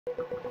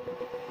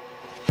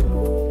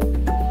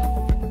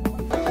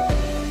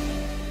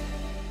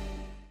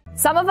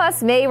Some of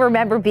us may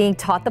remember being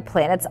taught the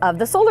planets of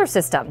the solar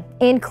system,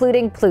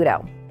 including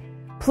Pluto.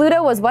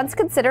 Pluto was once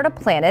considered a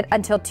planet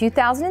until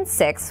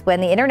 2006, when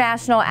the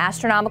International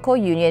Astronomical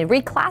Union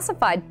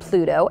reclassified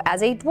Pluto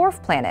as a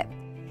dwarf planet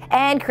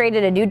and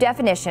created a new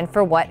definition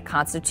for what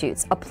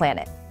constitutes a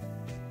planet.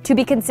 To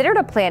be considered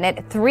a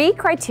planet, 3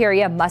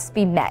 criteria must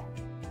be met.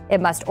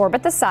 It must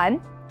orbit the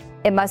sun,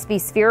 it must be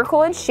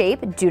spherical in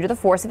shape due to the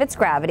force of its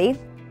gravity,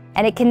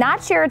 and it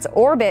cannot share its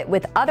orbit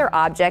with other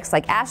objects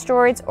like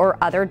asteroids or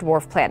other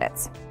dwarf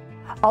planets.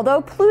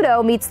 Although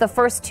Pluto meets the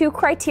first 2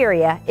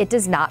 criteria, it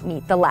does not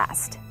meet the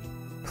last.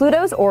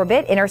 Pluto's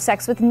orbit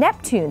intersects with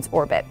Neptune's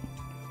orbit.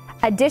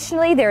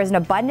 Additionally, there is an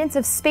abundance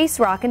of space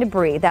rock and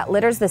debris that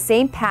litters the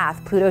same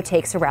path Pluto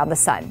takes around the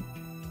sun.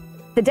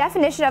 The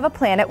definition of a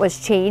planet was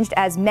changed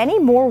as many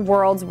more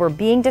worlds were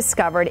being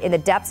discovered in the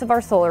depths of our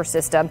solar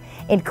system,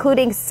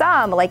 including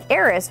some like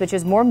Eris, which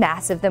is more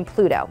massive than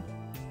Pluto,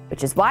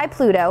 which is why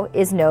Pluto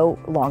is no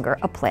longer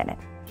a planet.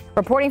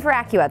 Reporting for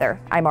AccuWeather,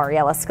 I'm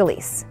Ariella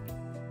Scalise.